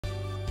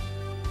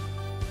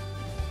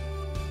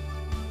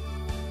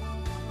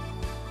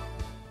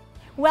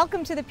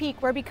Welcome to The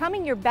Peak, where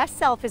becoming your best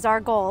self is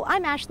our goal.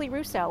 I'm Ashley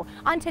Russo.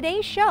 On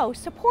today's show,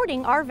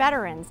 supporting our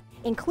veterans,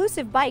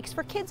 inclusive bikes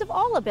for kids of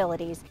all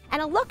abilities,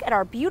 and a look at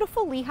our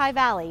beautiful Lehigh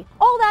Valley.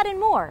 All that and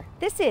more.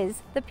 This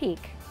is The Peak.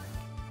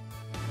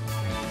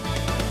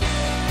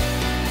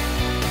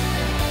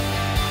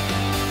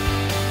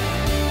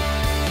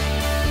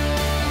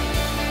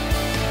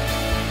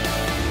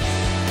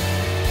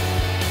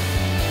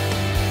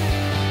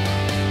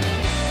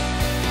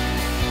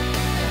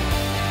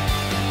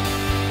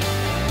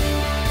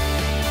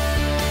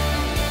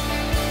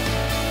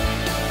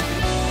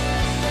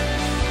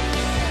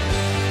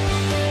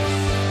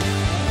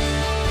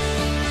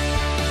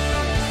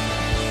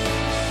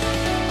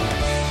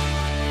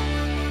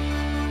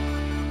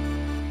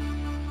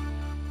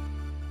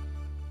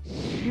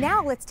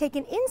 Now let's take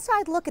an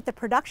inside look at the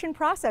production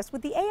process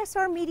with the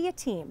ASR Media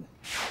team.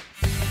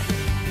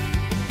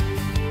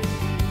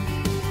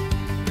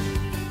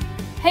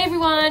 Hey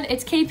everyone,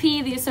 it's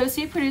KP, the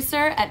Associate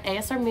Producer at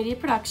ASR Media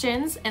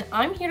Productions, and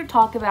I'm here to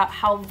talk about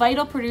how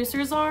vital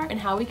producers are and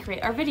how we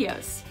create our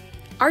videos.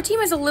 Our team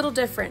is a little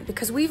different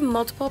because we have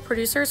multiple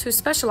producers who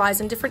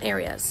specialize in different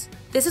areas.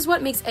 This is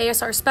what makes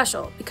ASR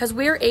special, because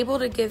we are able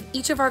to give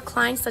each of our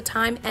clients the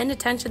time and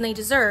attention they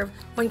deserve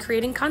when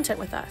creating content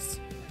with us.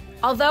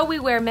 Although we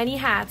wear many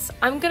hats,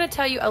 I'm going to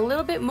tell you a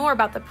little bit more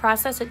about the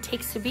process it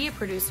takes to be a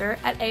producer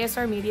at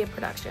ASR Media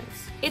Productions.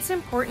 It's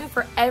important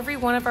for every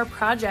one of our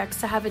projects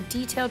to have a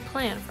detailed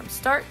plan from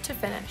start to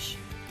finish.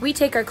 We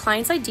take our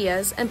clients'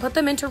 ideas and put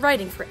them into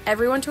writing for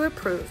everyone to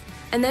approve,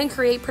 and then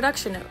create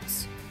production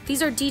notes.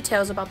 These are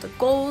details about the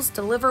goals,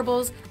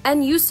 deliverables,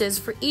 and uses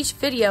for each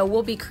video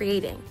we'll be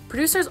creating.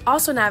 Producers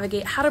also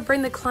navigate how to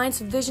bring the client's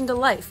vision to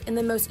life in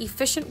the most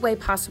efficient way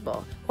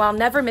possible, while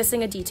never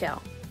missing a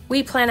detail.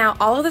 We plan out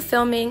all of the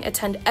filming,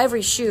 attend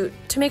every shoot,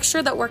 to make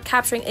sure that we're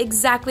capturing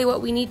exactly what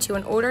we need to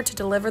in order to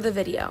deliver the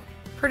video.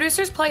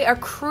 Producers play a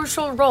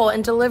crucial role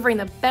in delivering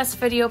the best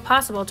video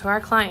possible to our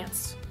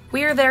clients.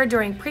 We are there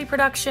during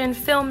pre-production,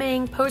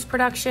 filming,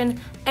 post-production,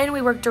 and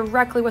we work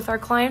directly with our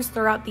clients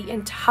throughout the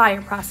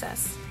entire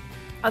process.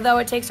 Although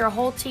it takes our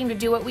whole team to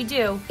do what we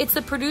do, it's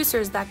the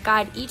producers that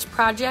guide each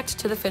project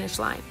to the finish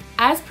line.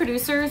 As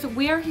producers,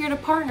 we are here to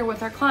partner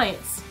with our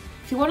clients.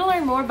 If you want to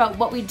learn more about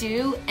what we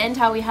do and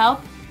how we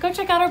help, go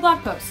check out our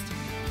blog post.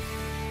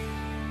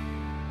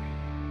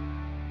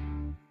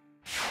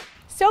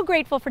 So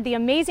grateful for the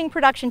amazing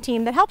production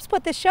team that helps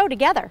put this show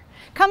together.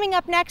 Coming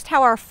up next,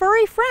 how our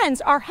furry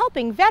friends are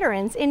helping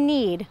veterans in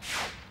need.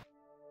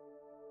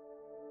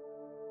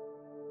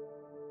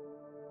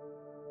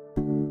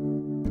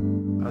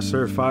 I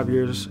served 5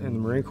 years in the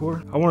Marine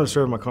Corps. I wanted to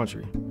serve my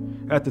country.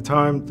 At the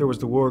time, there was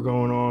the war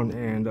going on,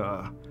 and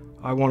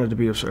I wanted to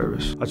be of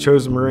service. I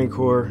chose the Marine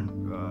Corps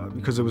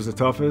because it was the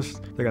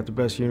toughest. They got the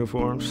best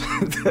uniforms.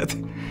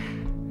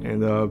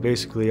 And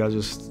basically, I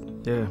just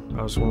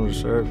wanted to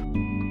serve.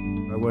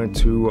 I went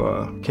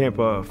to Camp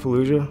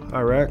Fallujah,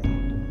 Iraq,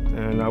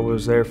 and I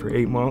was there for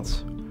 8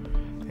 months.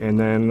 And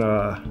then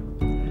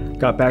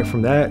got back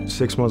from that.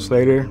 6 months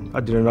later,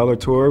 I did another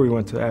tour. We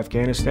went to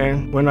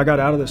Afghanistan. When I got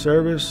out of the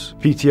service,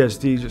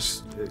 PTSD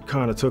just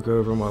kind of took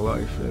over my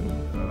life,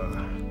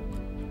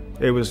 and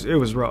it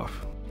was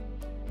rough.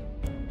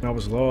 I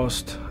was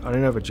lost. I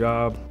didn't have a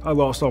job. I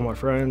lost all my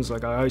friends.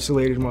 Like, I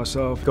isolated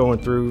myself, going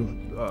through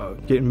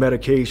getting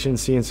medication,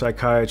 seeing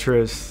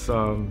psychiatrists,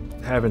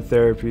 having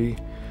therapy.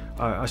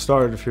 I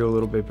started to feel a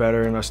little bit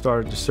better, and I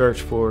started to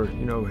search for,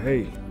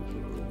 hey,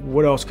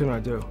 what else can I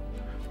do?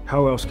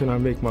 How else can I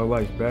make my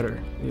life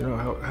better?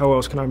 How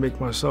else can I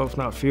make myself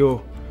not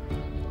feel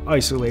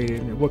isolated?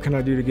 And what can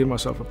I do to give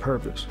myself a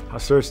purpose? I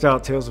searched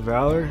out Tales of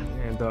Valor,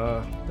 and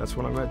that's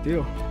when I met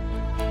Deal.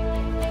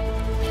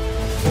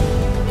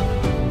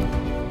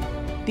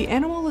 The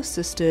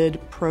animal-assisted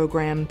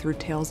program through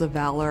Tales of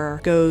Valor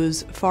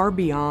goes far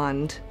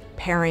beyond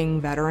pairing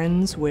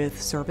veterans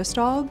with service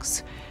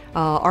dogs.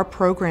 Our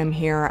program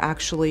here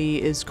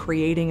actually is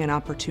creating an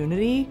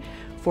opportunity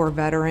for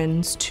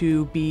veterans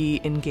to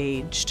be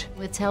engaged.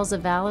 With Tales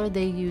of Valor,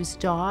 they use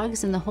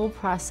dogs, and the whole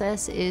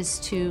process is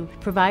to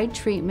provide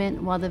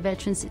treatment while the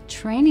veteran's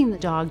training the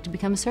dog to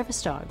become a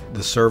service dog.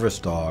 The service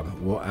dog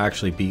will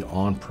actually be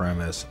on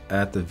premise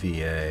at the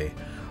VA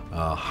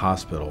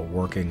hospital,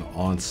 working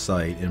on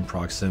site in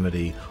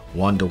proximity,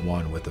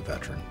 one-to-one with the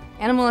veteran.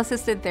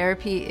 Animal-assisted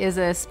therapy is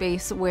a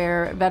space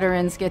where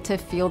veterans get to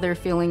feel their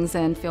feelings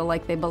and feel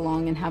like they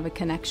belong and have a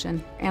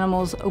connection.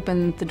 Animals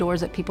open the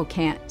doors that people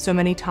can't. So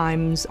many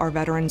times our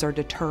veterans are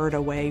deterred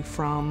away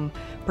from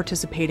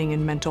participating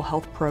in mental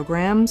health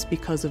programs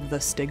because of the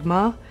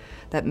stigma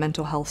that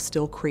mental health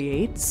still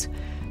creates.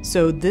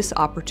 So this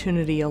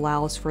opportunity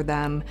allows for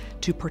them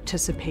to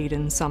participate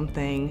in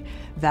something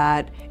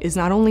that is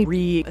not only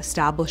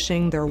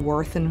re-establishing their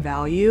worth and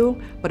value,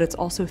 but it's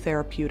also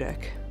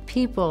therapeutic.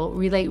 People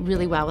relate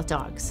really well with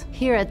dogs.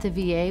 Here at the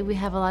VA, we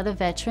have a lot of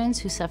veterans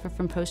who suffer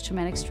from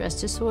post-traumatic stress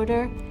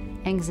disorder,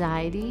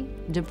 anxiety,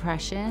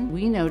 depression.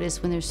 We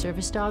notice when there's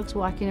service dogs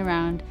walking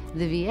around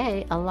the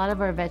VA, a lot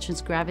of our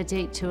veterans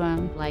gravitate to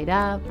them, light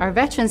up. Our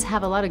veterans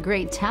have a lot of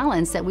great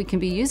talents that we can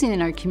be using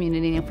in our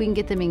community. And if we can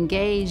get them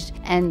engaged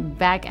and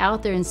back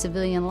out there in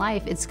civilian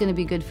life, it's going to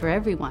be good for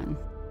everyone.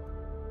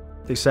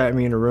 They sat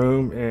me in a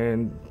room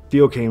and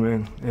Theo came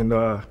in, and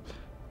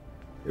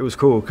it was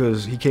cool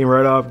because he came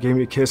right up, gave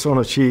me a kiss on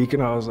the cheek,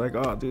 and I was like,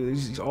 oh, dude,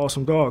 he's an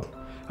awesome dog.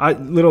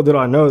 Little did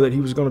I know that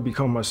he was going to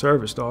become my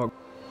service dog.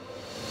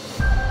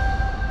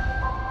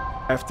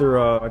 After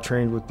I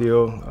trained with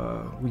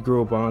Theo, we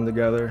grew a bond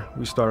together.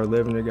 We started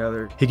living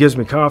together. He gives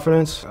me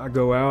confidence. I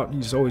go out,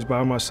 he's always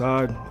by my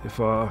side. If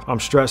I'm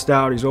stressed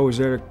out, he's always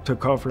there to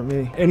comfort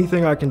me.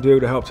 Anything I can do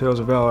to help Tales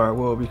of Valor, I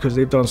will, because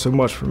they've done so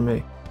much for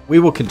me. We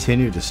will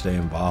continue to stay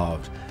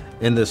involved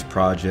in this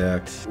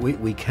project.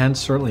 We can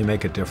certainly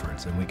make a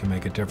difference, and we can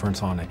make a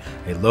difference on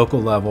a local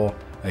level,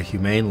 a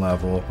humane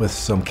level with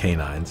some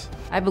canines.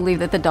 I believe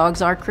that the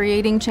dogs are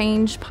creating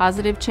change,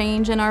 positive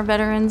change in our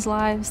veterans'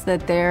 lives,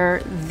 that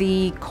they're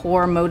the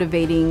core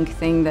motivating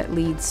thing that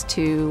leads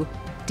to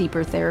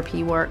deeper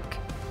therapy work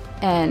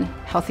and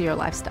healthier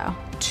lifestyle.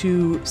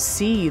 To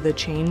see the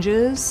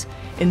changes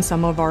in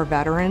some of our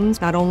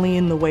veterans, not only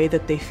in the way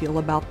that they feel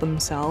about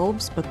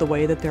themselves, but the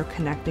way that they're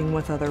connecting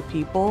with other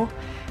people.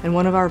 And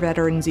one of our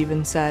veterans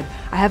even said,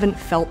 I haven't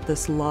felt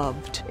this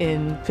loved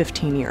in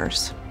 15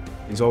 years.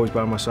 He's always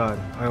by my side.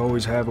 I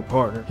always have a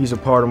partner. He's a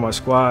part of my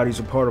squad, he's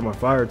a part of my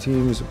fire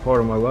team, he's a part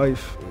of my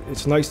life.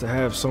 It's nice to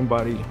have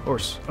somebody, or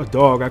a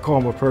dog, I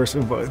call him a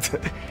person, but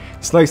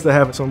it's nice to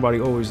have somebody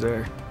always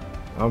there.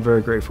 I'm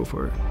very grateful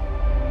for it.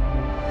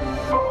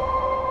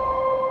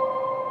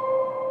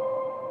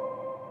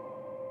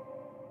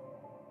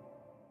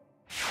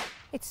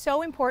 It's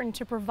so important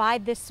to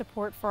provide this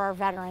support for our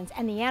veterans,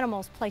 and the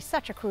animals play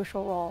such a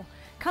crucial role.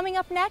 Coming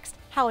up next,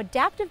 how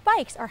adaptive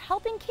bikes are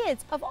helping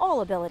kids of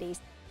all abilities.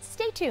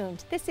 Stay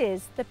tuned. This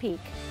is The Peak.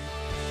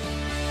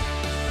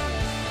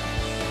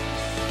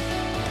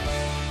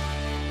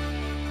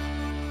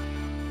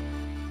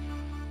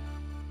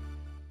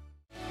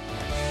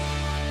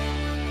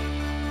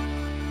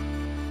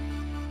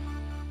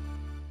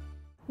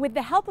 With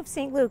the help of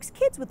St. Luke's,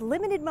 kids with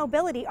limited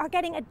mobility are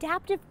getting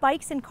adaptive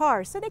bikes and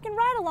cars so they can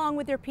ride along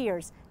with their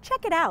peers.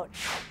 Check it out.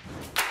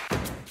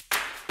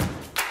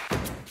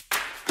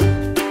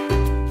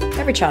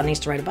 Every child needs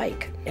to ride a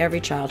bike.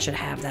 Every child should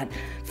have that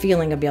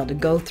feeling of being able to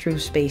go through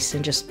space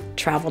and just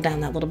travel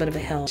down that little bit of a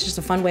hill. It's just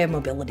a fun way of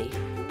mobility.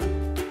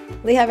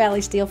 Lehigh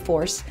Valley Steel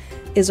Force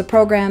is a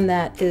program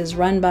that is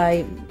run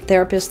by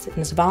therapists, and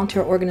it's a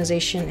volunteer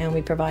organization, and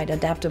we provide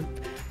adaptive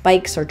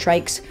bikes or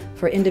trikes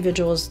for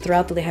individuals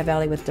throughout the Lehigh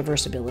Valley with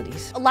diverse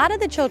abilities. A lot of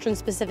the children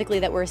specifically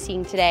that we're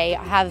seeing today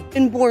have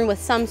been born with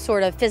some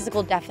sort of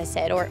physical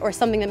deficit or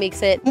something that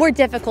makes it more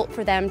difficult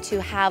for them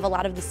to have a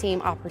lot of the same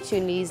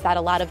opportunities that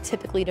a lot of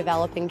typically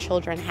developing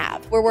children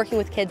have. We're working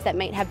with kids that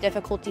might have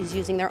difficulties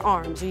using their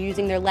arms or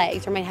using their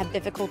legs, or might have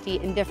difficulty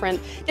in different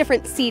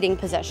seating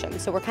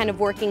positions. So we're kind of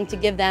working to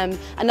give them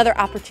another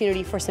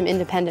opportunity for some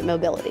independent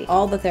mobility.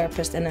 All the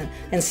therapists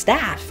and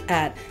staff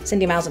at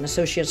Cindy Miles and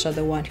Associates are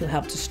the one who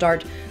helped to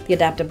start the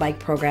adaptive bike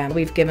program.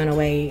 We've given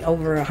away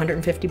over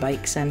 150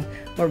 bikes, and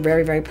we're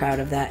very, very proud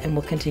of that, and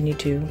we'll continue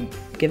to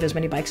give as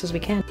many bikes as we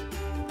can.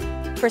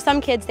 For some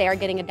kids, they are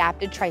getting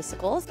adapted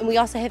tricycles, and we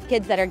also have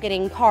kids that are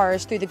getting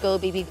cars through the Go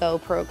Baby Go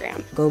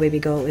program. Go Baby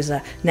Go is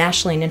a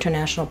nationally and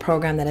international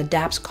program that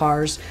adapts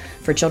cars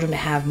for children to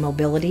have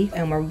mobility,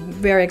 and we're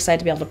very excited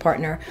to be able to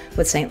partner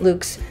with St.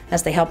 Luke's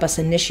as they help us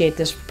initiate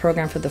this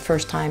program for the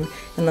first time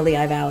in the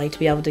Lehigh Valley, to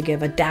be able to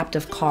give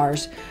adaptive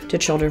cars to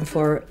children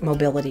for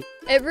mobility.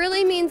 It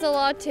really means a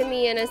lot to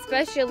me, and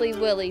especially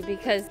Willie,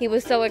 because he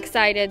was so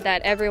excited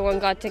that everyone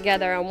got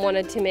together and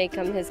wanted to make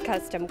him his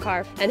custom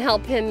car and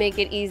help him make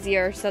it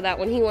easier so that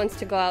when he wants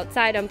to go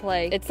outside and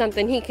play, it's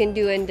something he can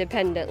do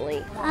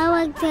independently. I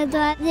want to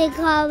drive the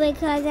car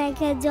because I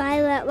can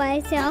drive it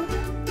myself.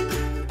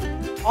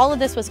 All of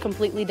this was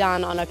completely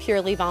done on a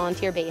purely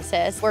volunteer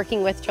basis.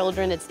 Working with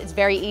children, it's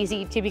very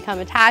easy to become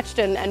attached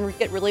and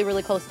get really,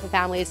 really close to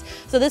families.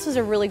 So this was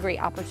a really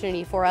great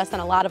opportunity for us, and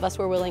a lot of us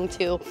were willing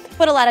to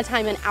put a lot of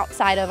time in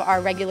outside of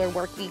our regular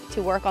work week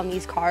to work on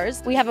these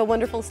cars. We have a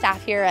wonderful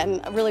staff here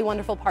and a really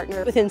wonderful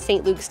partner within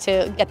St. Luke's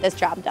to get this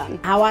job done.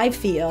 How I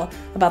feel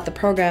about the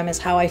program is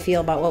how I feel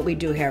about what we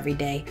do here every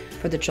day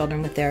for the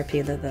children with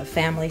therapy, the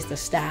families, the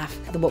staff,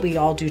 what we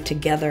all do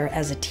together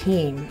as a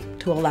team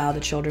to allow the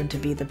children to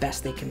be the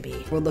best they can be.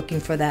 We're looking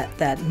for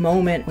that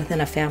moment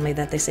within a family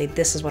that they say,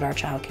 this is what our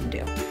child can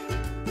do.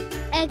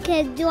 It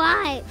can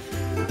drive.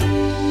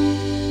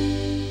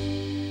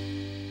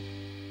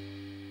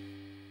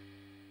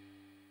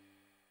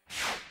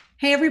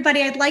 Hey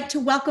everybody, I'd like to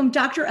welcome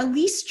Dr.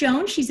 Elise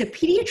Jones. She's a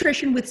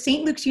pediatrician with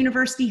St. Luke's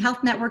University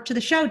Health Network to the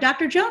show.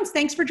 Dr. Jones,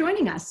 thanks for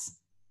joining us.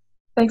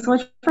 Thanks so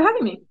much for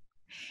having me.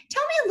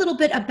 Tell me a little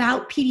bit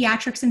about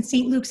pediatrics in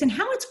St. Luke's and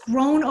how it's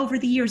grown over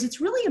the years. It's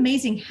really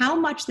amazing how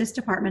much this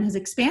department has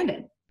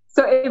expanded.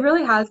 So it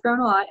really has grown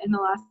a lot in the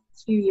last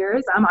last few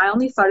years. I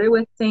only started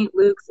with St.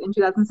 Luke's in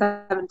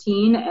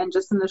 2017, and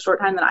just in the short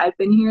time that I've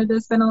been here,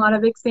 there's been a lot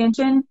of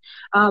expansion,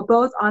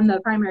 both on the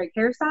primary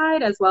care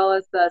side as well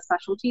as the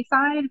specialty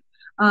side.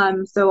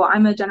 So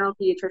I'm a general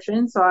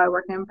pediatrician, so I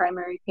work in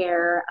primary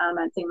care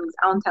at St. Luke's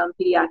Allentown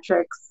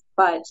Pediatrics,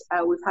 but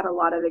we've had a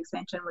lot of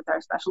expansion with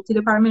our specialty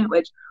department,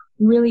 which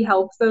really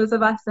helps those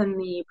of us in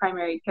the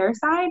primary care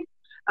side.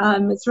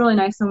 It's really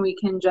nice when we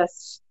can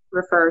just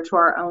refer to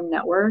our own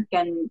network,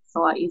 and it's a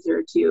lot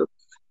easier to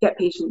get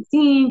patients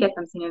seen, get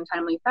them seen in a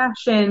timely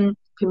fashion,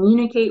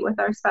 communicate with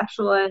our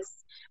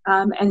specialists,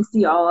 and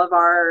see all of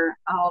our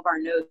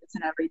notes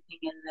and everything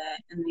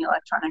in the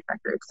electronic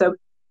record. So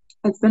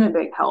it's been a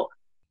big help.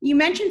 You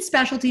mentioned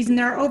specialties, and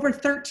there are over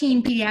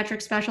 13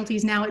 pediatric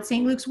specialties now at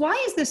St. Luke's. Why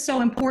is this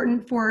so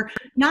important for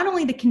not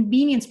only the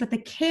convenience, but the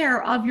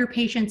care of your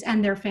patients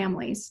and their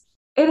families?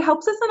 It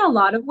helps us in a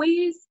lot of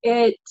ways.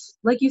 It,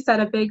 like you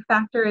said, a big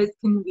factor is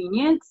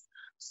convenience.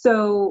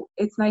 So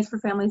it's nice for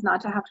families not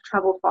to have to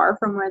travel far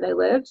from where they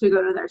live to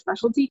go to their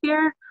specialty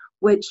care,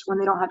 which when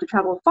they don't have to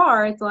travel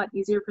far, it's a lot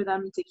easier for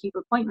them to keep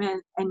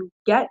appointments and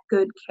get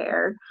good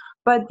care.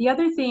 But the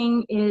other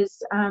thing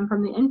is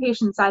from the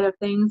inpatient side of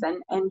things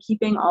and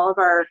keeping all of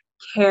our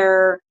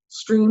care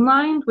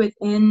streamlined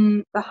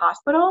within the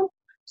hospital.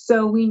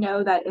 So we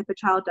know that if a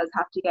child does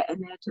have to get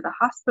admitted to the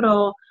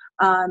hospital,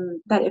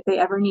 that if they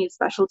ever need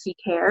specialty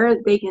care,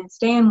 they can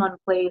stay in one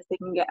place, they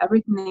can get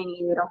everything they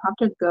need, they don't have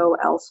to go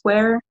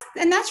elsewhere.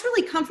 And that's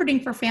really comforting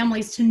for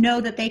families to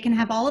know that they can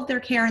have all of their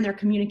care and their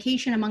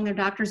communication among their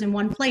doctors in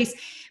one place.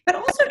 But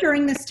also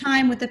during this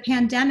time with the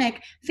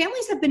pandemic,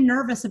 families have been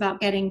nervous about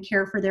getting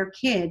care for their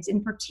kids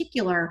in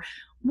particular.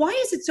 Why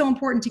is it so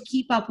important to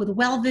keep up with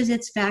well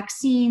visits,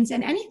 vaccines,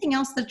 and anything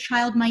else the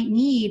child might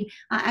need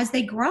as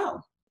they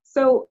grow?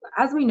 So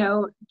as we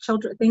know,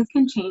 things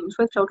can change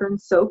with children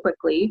so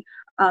quickly.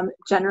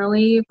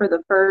 Generally, for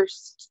the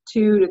first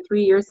 2 to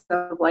 3 years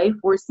of life,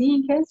 we're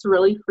seeing kids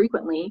really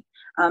frequently,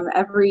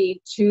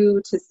 every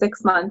 2 to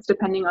 6 months,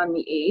 depending on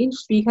the age,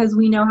 because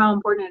we know how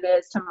important it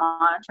is to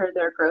monitor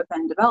their growth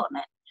and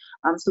development.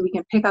 So we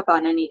can pick up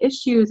on any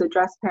issues,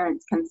 address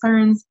parents'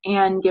 concerns,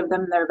 and give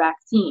them their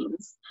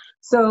vaccines.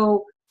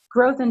 So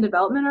growth and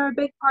development are a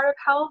big part of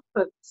health,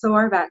 but so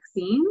are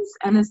vaccines.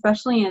 And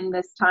especially in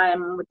this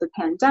time with the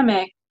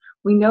pandemic,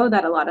 we know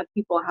that a lot of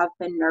people have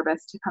been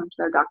nervous to come to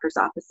their doctor's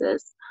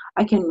offices.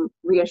 I can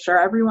reassure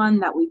everyone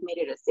that we've made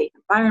it a safe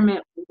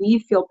environment. We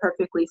feel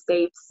perfectly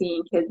safe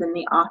seeing kids in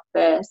the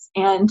office,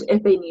 and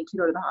if they need to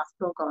go to the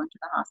hospital, go into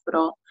the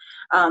hospital.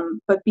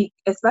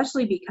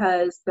 Especially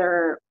because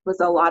there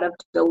was a lot of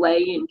delay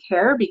in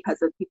care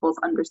because of people's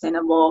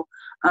understandable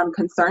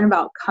concern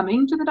about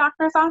coming to the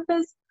doctor's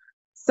office.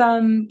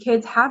 Some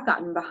kids have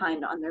gotten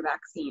behind on their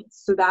vaccines.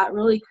 So that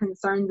really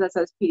concerns us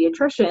as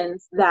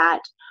pediatricians,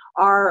 that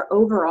our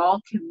overall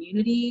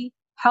community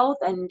health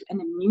and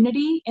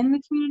immunity in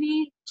the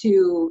community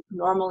to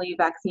normally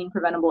vaccine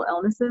preventable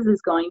illnesses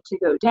is going to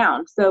go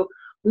down. So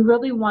we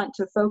really want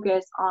to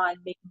focus on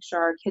making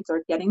sure our kids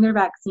are getting their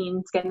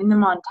vaccines, getting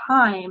them on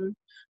time,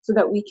 so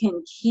that we can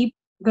keep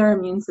their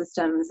immune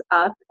systems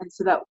up, and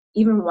so that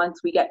even once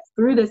we get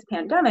through this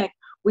pandemic,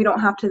 we don't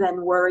have to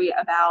then worry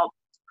about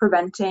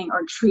preventing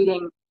or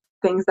treating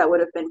things that would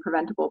have been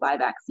preventable by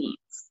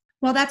vaccines.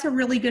 Well, that's a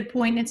really good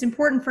point. It's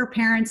important for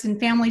parents and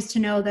families to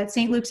know that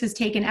St. Luke's has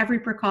taken every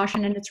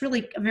precaution, and it's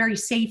really a very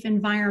safe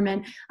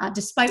environment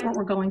despite what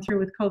we're going through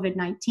with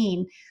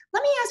COVID-19.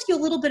 Let me ask you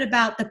a little bit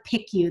about the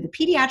PICU, the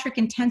Pediatric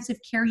Intensive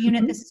Care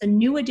Unit. This is a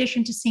new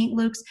addition to St.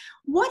 Luke's.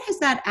 What has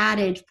that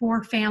added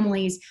for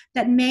families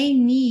that may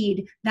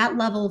need that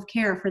level of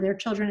care for their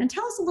children? And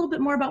tell us a little bit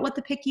more about what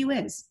the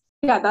PICU is.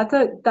 Yeah,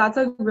 that's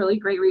a really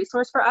great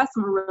resource for us,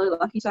 and we're really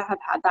lucky to have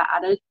had that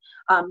added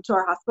to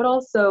our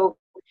hospital. So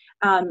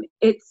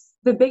it's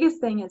the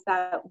biggest thing is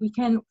that we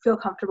can feel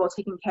comfortable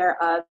taking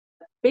care of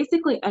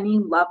basically any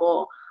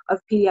level of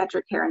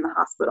pediatric care in the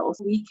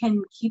hospitals. We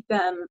can keep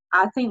them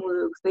at St.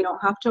 Luke's. They don't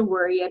have to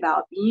worry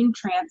about being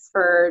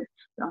transferred.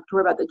 They don't have to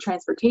worry about the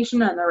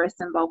transportation and the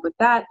risks involved with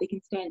that. They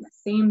can stay in the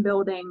same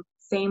building,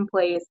 same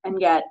place, and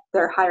get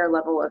their higher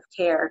level of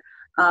care,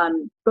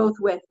 both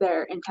with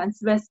their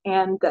intensivists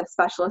and the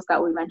specialists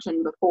that we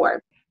mentioned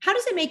before. How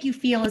does it make you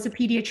feel as a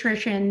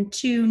pediatrician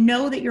to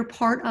know that you're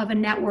part of a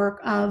network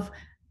of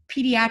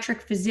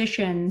pediatric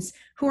physicians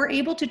who are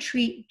able to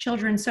treat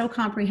children so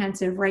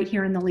comprehensive right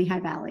here in the Lehigh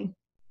Valley?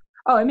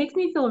 Oh, it makes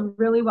me feel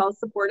really well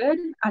supported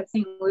at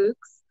St.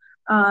 Luke's.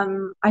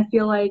 I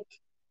feel like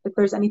if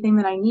there's anything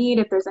that I need,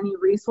 if there's any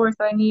resource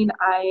that I need,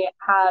 I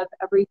have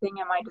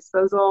everything at my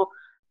disposal.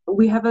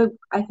 We have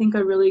I think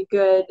a really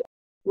good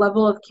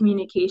level of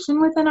communication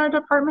within our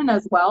department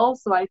as well.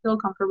 So I feel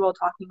comfortable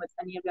talking with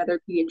any of the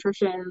other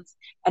pediatricians,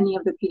 any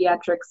of the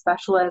pediatric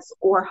specialists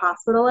or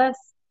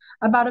hospitalists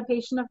about a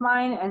patient of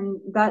mine. And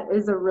that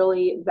is a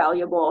really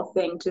valuable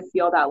thing, to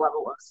feel that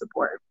level of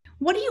support.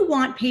 What do you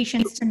want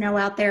patients to know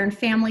out there and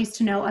families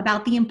to know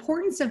about the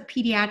importance of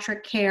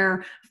pediatric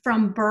care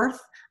from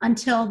birth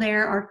until they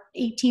are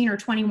 18 or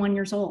 21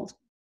 years old?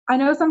 I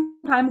know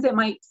sometimes it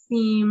might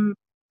seem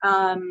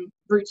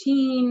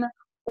routine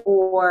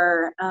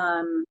or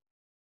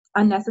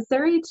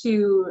unnecessary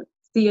to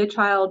see a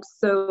child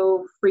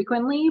so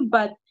frequently,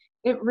 but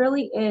it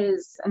really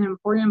is an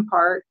important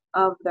part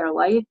of their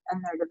life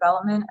and their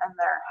development and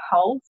their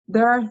health.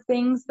 There are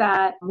things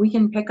that we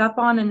can pick up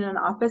on in an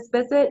office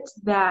visit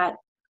that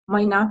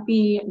might not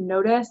be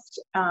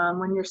noticed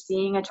when you're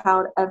seeing a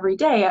child every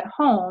day at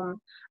home.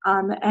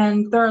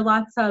 And there are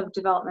lots of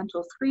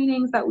developmental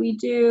screenings that we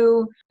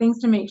do, things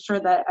to make sure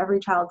that every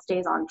child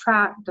stays on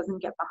track,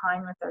 doesn't get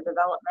behind with their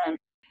development.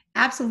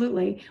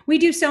 Absolutely. We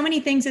do so many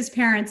things as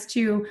parents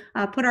to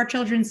put our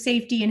children's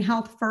safety and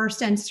health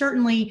first. And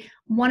certainly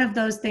one of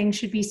those things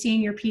should be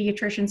seeing your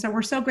pediatrician. So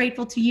we're so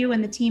grateful to you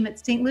and the team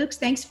at St. Luke's.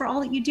 Thanks for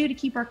all that you do to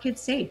keep our kids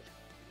safe.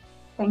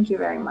 Thank you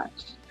very much.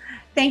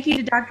 Thank you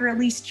to Dr.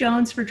 Elise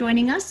Jones for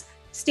joining us.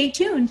 Stay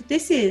tuned.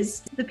 This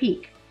is The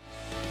Peak.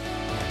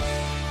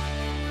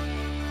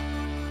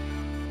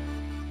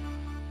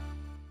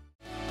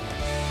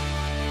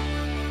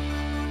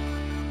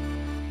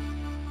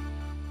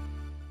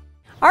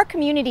 Our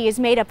community is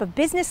made up of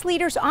business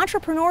leaders,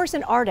 entrepreneurs,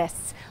 and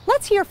artists.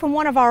 Let's hear from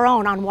one of our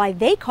own on why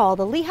they call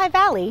the Lehigh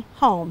Valley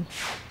home.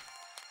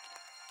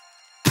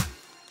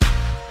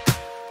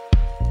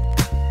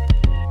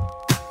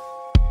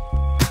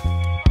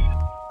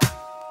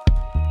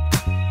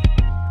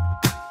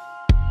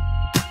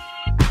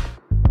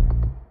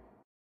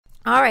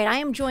 All right, I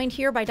am joined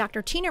here by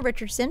Dr. Tina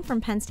Richardson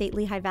from Penn State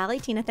Lehigh Valley.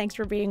 Tina, thanks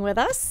for being with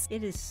us.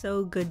 It is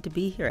so good to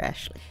be here,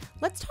 Ashley.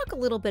 Let's talk a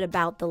little bit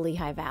about the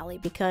Lehigh Valley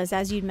because,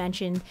 as you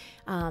mentioned,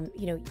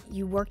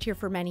 you worked here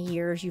for many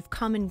years. You've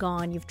come and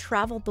gone. You've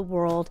traveled the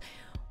world.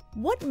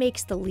 What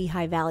makes the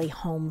Lehigh Valley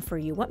home for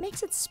you? What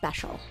makes it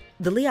special?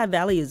 The Lehigh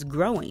Valley is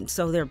growing,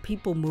 so there are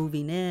people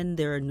moving in.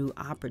 There are new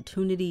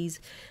opportunities.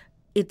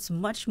 It's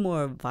much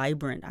more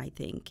vibrant, I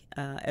think,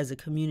 as a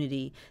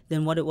community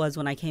than what it was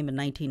when I came in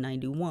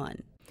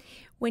 1991.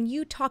 When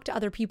you talk to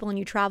other people and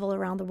you travel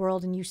around the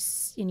world and you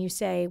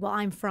say, well,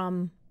 I'm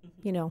from,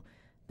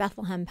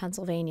 Bethlehem,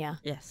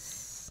 Pennsylvania.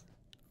 Yes.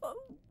 What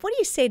do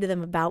you say to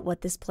them about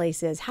what this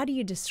place is? How do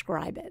you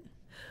describe it?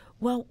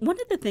 Well, one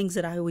of the things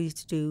that I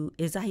always do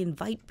is I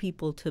invite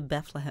people to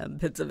Bethlehem,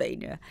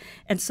 Pennsylvania.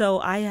 And so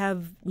I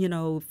have,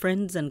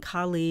 friends and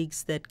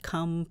colleagues that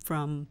come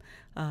from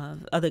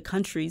other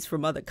countries,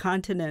 from other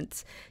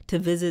continents to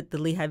visit the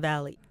Lehigh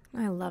Valley.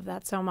 I love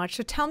that so much.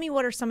 So tell me,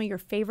 what are some of your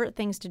favorite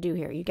things to do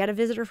here? You get a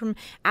visitor from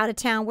out of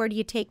town. Where do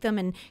you take them?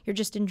 And you're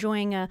just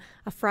enjoying a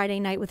Friday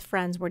night with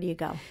friends. Where do you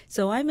go?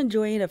 So I'm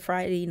enjoying a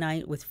Friday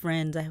night with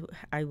friends.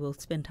 I will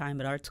spend time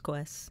at Arts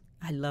Quest.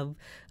 I love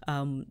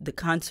the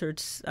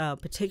concerts,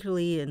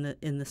 particularly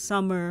in the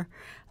summer.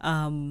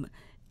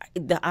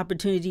 The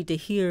opportunity to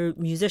hear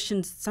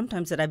musicians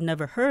sometimes that I've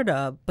never heard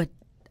of, but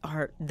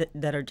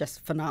that are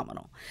just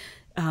phenomenal.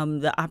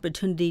 The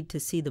opportunity to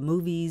see the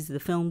movies, the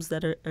films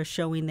that are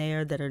showing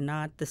there that are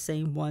not the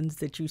same ones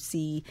that you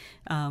see,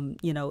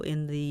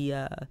 in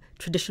the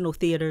traditional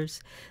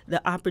theaters.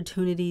 The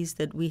opportunities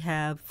that we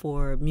have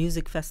for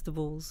music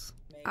festivals.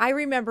 I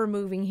remember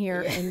moving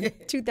here in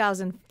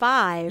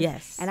 2005.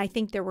 Yes. And I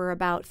think there were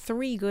about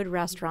 3 good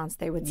restaurants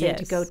they would say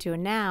to go to.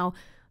 And now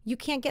you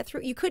can't get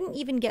through. You couldn't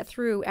even get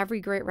through every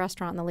great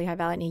restaurant in the Lehigh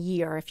Valley in a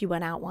year if you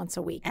went out once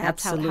a week.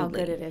 That's how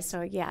good it is.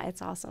 So yeah,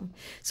 it's awesome.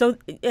 So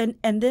and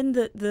then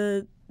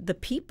the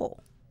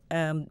people.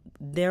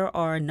 There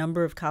are a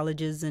number of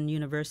colleges and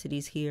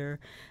universities here,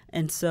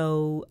 and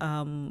so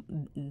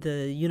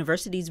the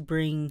universities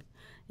bring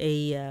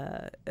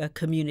a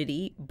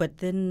community, but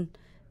then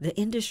the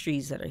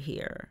industries that are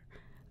here,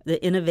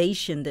 the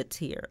innovation that's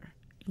here.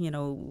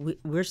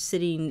 We're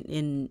sitting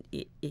in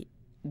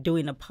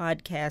doing a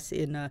podcast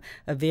in a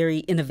very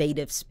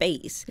innovative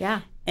space.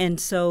 Yeah. And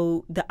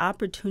so the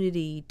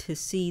opportunity to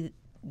see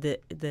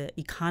the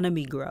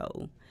economy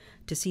grow,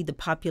 to see the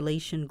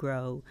population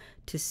grow,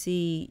 to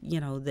see,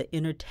 the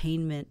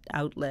entertainment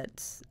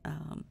outlets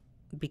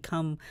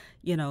become,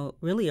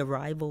 really a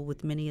rival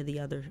with many of the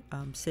other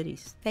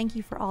cities. Thank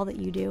you for all that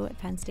you do at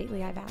Penn State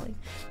Lehigh Valley.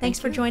 Thanks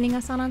for joining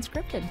us on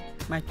Unscripted.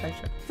 My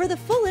pleasure. For the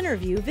full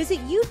interview, visit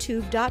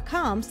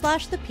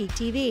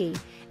youtube.com/thepeaktv.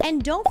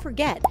 And don't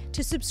forget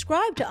to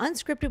subscribe to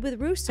Unscripted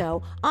with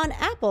Russo on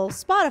Apple,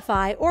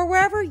 Spotify, or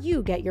wherever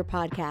you get your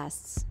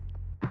podcasts.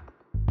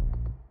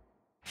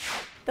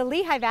 The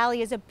Lehigh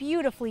Valley is a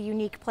beautifully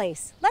unique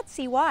place. Let's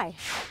see why.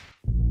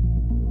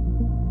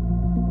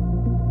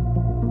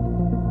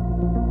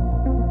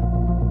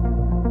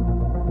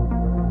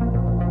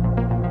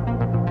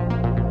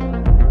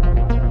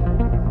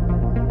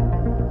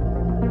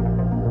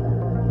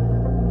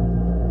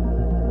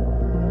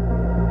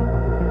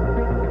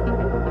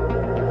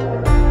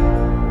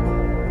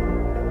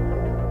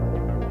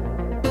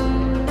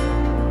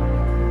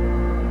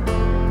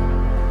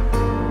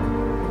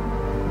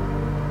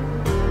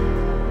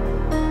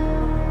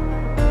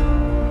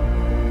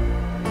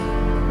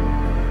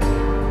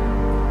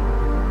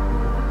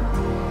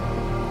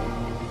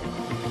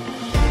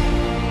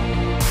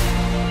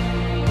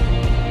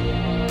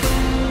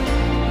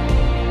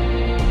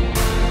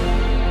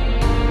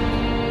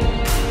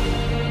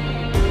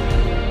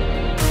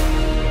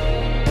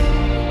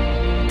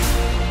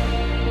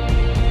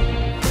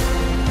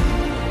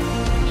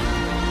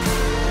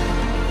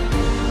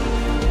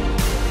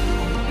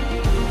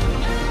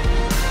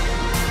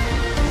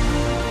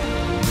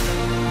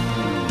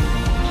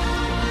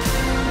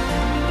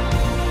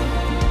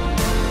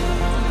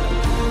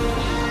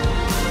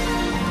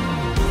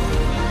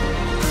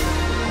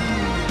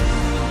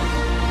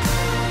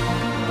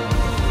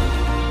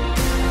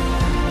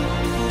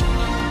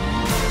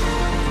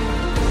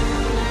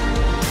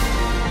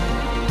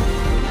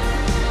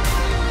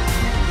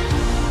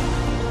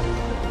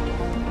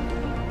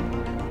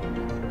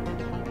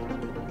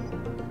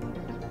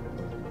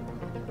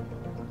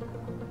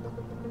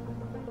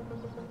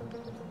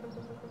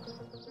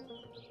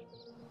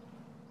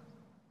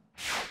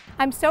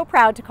 I'm so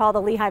proud to call the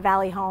Lehigh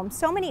Valley home.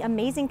 So many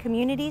amazing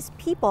communities,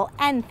 people,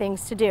 and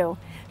things to do.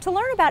 To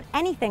learn about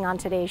anything on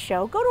today's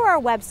show, go to our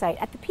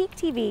website at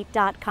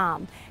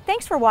thepeaktv.com.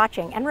 Thanks for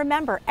watching, and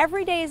remember,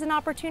 every day is an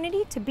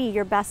opportunity to be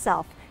your best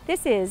self.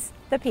 This is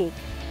The Peak.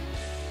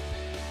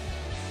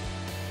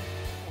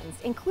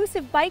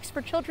 Inclusive bikes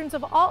for children's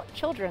of all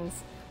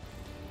children's.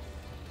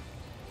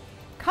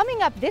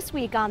 Coming up this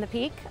week on The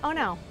Peak, oh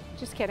no,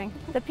 just kidding,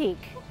 The Peak.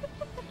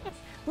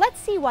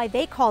 Let's see why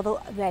they call the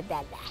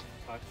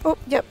oh,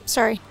 yep,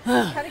 sorry.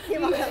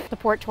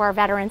 Support to our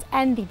veterans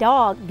and the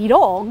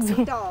dogs.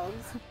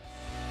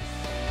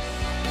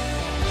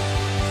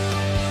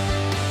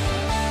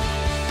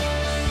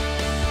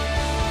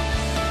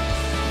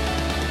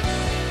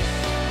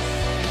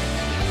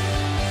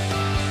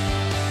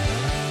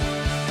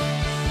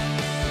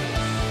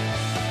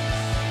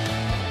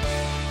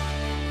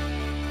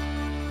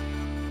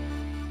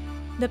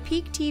 The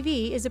Peak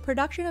TV is a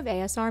production of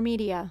ASR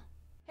Media.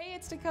 Hey,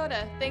 it's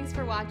Dakota. Thanks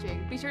for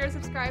watching. Be sure to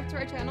subscribe to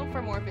our channel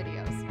for more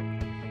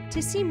videos.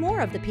 To see more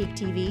of The Peak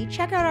TV,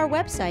 check out our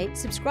website,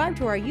 subscribe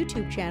to our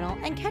YouTube channel,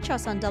 and catch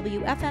us on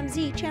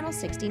WFMZ Channel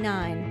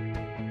 69.